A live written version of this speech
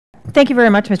Thank you very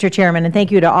much, Mr. Chairman, and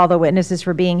thank you to all the witnesses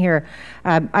for being here.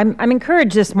 I'm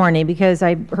encouraged this morning because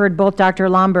I heard both Dr.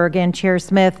 Lomberg and Chair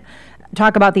Smith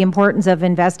talk about the importance of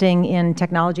investing in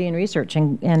technology and research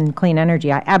and clean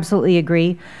energy. I absolutely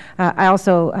agree. I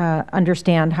also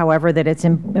understand, however, that it's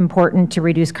important to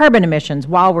reduce carbon emissions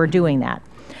while we're doing that.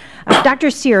 Dr.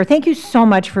 Steer, thank you so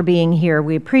much for being here.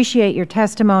 We appreciate your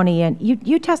testimony, and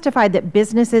you testified that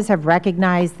businesses have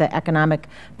recognized the economic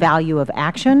value of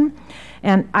action,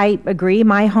 and I agree.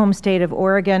 My home state of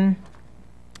Oregon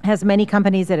has many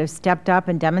companies that have stepped up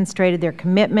and demonstrated their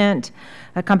commitment.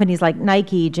 Companies like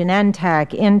Nike,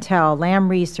 Genentech, Intel, Lam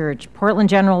Research, Portland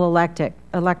General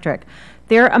Electric.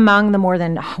 They're among the more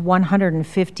than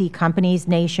 150 companies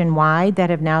nationwide that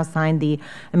have now signed the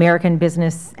American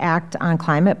Business Act on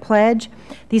Climate Pledge.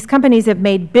 These companies have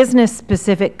made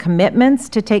business-specific commitments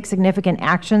to take significant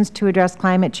actions to address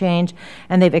climate change,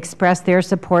 and they've expressed their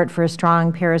support for a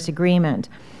strong Paris Agreement.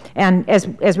 And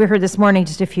as we heard this morning,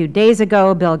 just a few days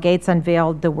ago, Bill Gates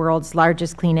unveiled the world's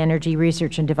largest clean energy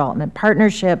research and development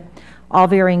partnership, all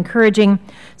very encouraging.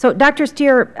 So, Dr.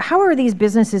 Steer, how are these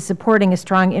businesses supporting a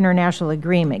strong international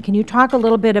agreement? Can you talk a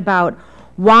little bit about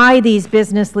why these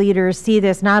business leaders see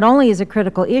this not only as a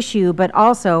critical issue, but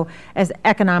also as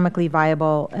economically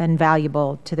viable and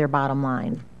valuable to their bottom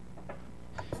line?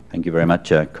 Thank you very much,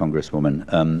 Congresswoman.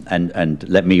 And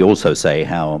let me also say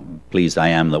how pleased I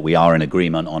am that we are in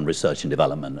agreement on research and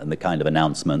development, and the kind of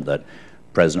announcement that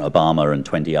President Obama and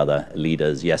 20 other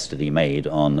leaders yesterday made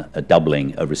on a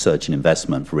doubling of research and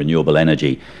investment for renewable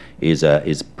energy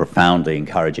is profoundly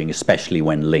encouraging, especially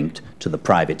when linked to the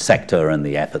private sector and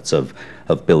the efforts of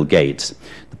Bill Gates.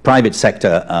 The private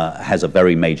sector has a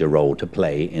very major role to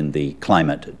play in the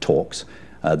climate talks.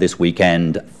 This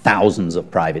weekend, thousands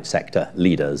of private sector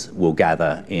leaders will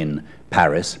gather in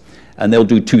Paris, and they'll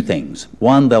do two things.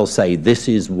 One, they'll say, this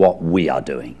is what we are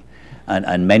doing.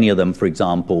 And many of them, for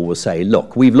example, will say,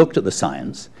 look, we've looked at the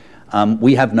science.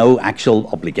 We have no actual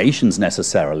obligations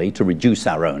necessarily to reduce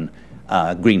our own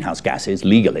greenhouse gases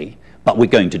legally, but we're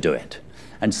going to do it.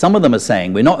 And some of them are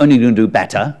saying, we're not only going to do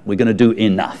better, we're going to do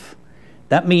enough.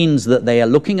 That means that they are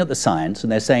looking at the science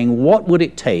and they're saying, what would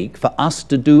it take for us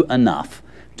to do enough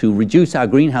to reduce our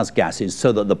greenhouse gases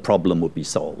so that the problem would be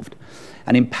solved?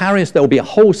 And in Paris, there will be a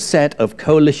whole set of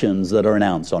coalitions that are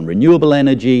announced on renewable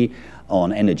energy,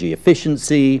 on energy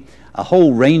efficiency, a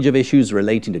whole range of issues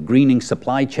relating to greening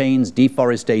supply chains,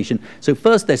 deforestation. So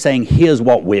first they're saying, here's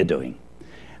what we're doing.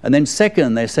 And then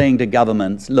second, they're saying to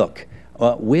governments, look,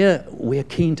 we're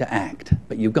keen to act,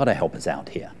 but you've got to help us out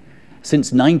here.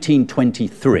 Since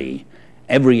 1923,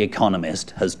 every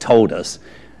economist has told us,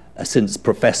 since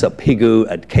Professor Pigou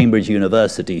at Cambridge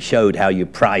University showed how you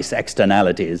price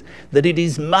externalities, that it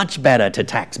is much better to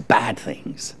tax bad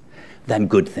things than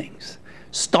good things.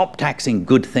 Stop taxing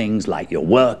good things like your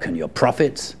work and your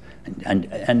profits,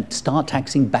 and start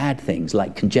taxing bad things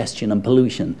like congestion and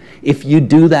pollution. If you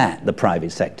do that, the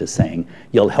private sector is saying,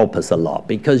 you'll help us a lot,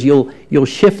 because you'll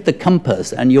shift the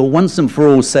compass and you'll once and for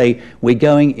all say, we're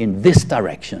going in this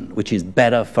direction, which is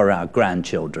better for our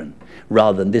grandchildren,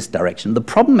 rather than this direction. The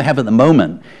problem we have at the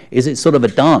moment is it's sort of a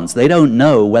dance. They don't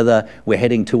know whether we're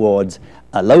heading towards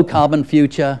a low-carbon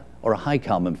future or a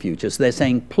high-carbon future. So they're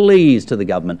saying, please, to the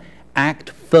government, act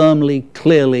firmly,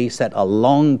 clearly, set a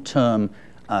long-term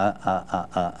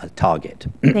target.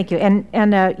 Thank you.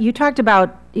 And you talked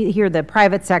about here the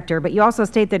private sector, but you also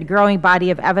state that a growing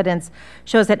body of evidence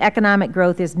shows that economic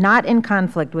growth is not in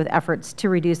conflict with efforts to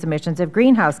reduce emissions of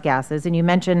greenhouse gases. And you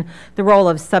mentioned the role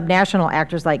of subnational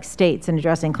actors like states in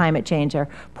addressing climate change. Our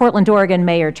Portland, Oregon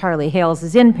Mayor Charlie Hales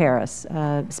is in Paris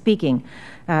speaking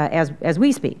as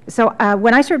we speak. So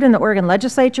when I served in the Oregon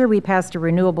legislature, we passed a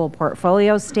renewable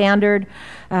portfolio standard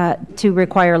to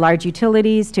require large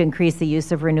utilities to increase the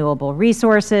use of renewable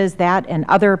resources. That and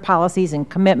other policies and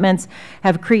commitments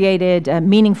have created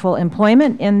meaningful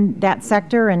employment in that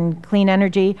sector and clean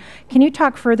energy. Can you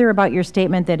talk further about your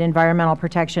statement that environmental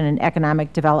protection and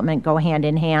economic development go hand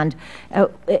in hand,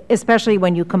 especially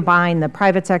when you combine the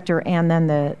private sector and then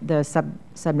the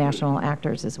subnational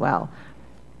actors as well?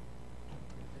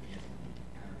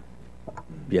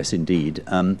 Yes, indeed.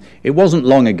 It wasn't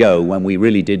long ago when we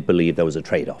really did believe there was a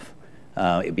trade-off.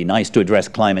 It'd be nice to address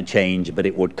climate change, but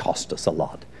it would cost us a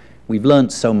lot. We've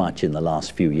learned so much in the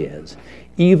last few years.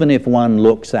 Even if one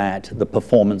looks at the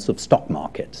performance of stock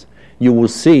markets, you will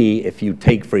see, if you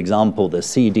take, for example, the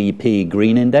CDP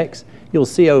Green Index, you'll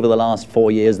see over the last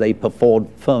 4 years they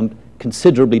performed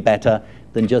considerably better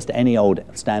than just any old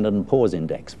Standard & Poor's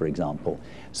index, for example.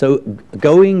 So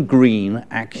going green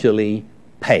actually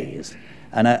pays.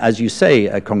 And as you say,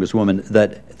 Congresswoman,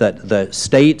 that the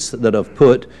states that have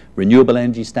put renewable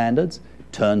energy standards,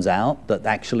 turns out that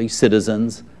actually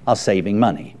citizens are saving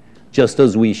money. Just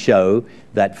as we show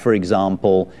that, for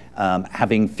example,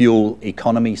 having fuel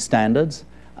economy standards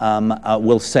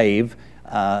will save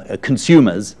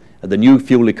consumers, the new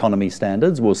fuel economy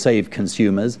standards will save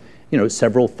consumers,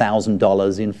 several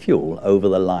 $1,000s in fuel over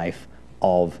the life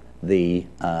of the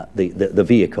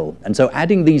vehicle. And so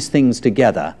adding these things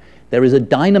together, there is a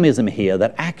dynamism here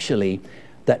that actually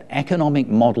that economic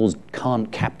models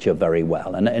can't capture very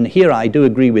well. And here I do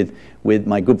agree with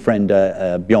my good friend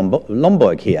Bjorn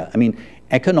Lomborg here. I mean,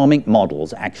 economic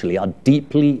models actually are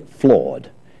deeply flawed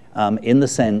in the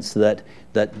sense that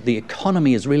the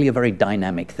economy is really a very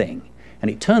dynamic thing. And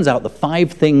it turns out the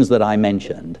 5 things that I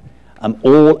mentioned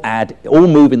all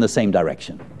move in the same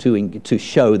direction to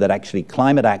show that actually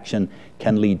climate action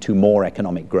can lead to more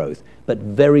economic growth. But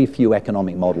very few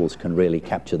economic models can really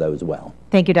capture those well.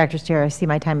 Thank you, Dr. Steer. I see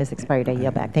my time has expired. I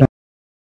yield back. Thank you.